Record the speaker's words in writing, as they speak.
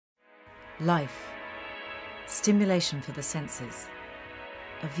Life, stimulation for the senses,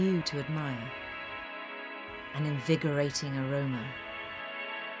 a view to admire, an invigorating aroma,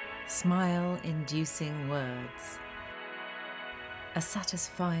 smile-inducing words, a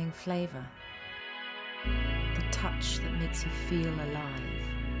satisfying flavour, the touch that makes you feel alive.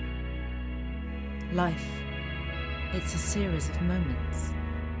 Life, it's a series of moments,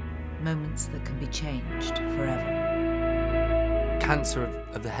 moments that can be changed forever. Cancer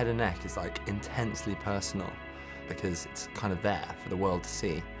of the head and neck is like intensely personal because it's kind of there for the world to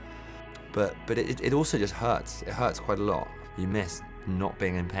see. But it also just hurts. It hurts quite a lot. You miss not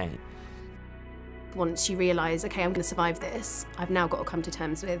being in pain. Once you realise, okay, I'm going to survive this, I've now got to come to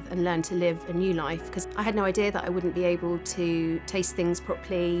terms with and learn to live a new life, because I had no idea that I wouldn't be able to taste things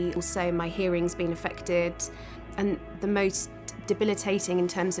properly. Also, my hearing's been affected. And the most debilitating in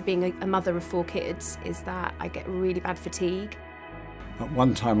terms of being a mother of 4 kids is that I get really bad fatigue. At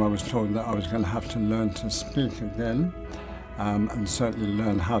one time I was told that I was going to have to learn to speak again and certainly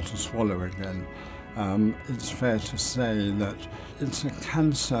learn how to swallow again. It's fair to say that it's a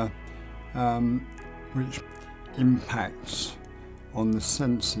cancer which impacts on the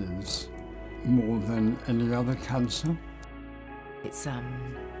senses more than any other cancer. It's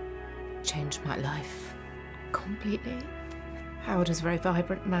changed my life completely. Howard was a very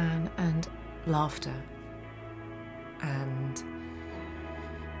vibrant man, and laughter, and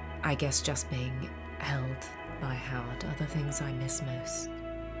I guess just being held by Howard are the things I miss most.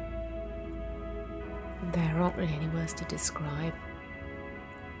 There aren't really any words to describe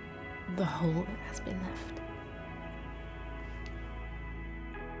the hole that has been left.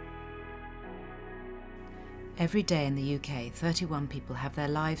 Every day in the UK, 31 people have their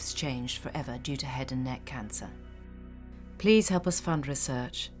lives changed forever due to head and neck cancer. Please help us fund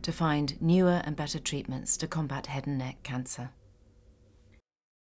research to find newer and better treatments to combat head and neck cancer.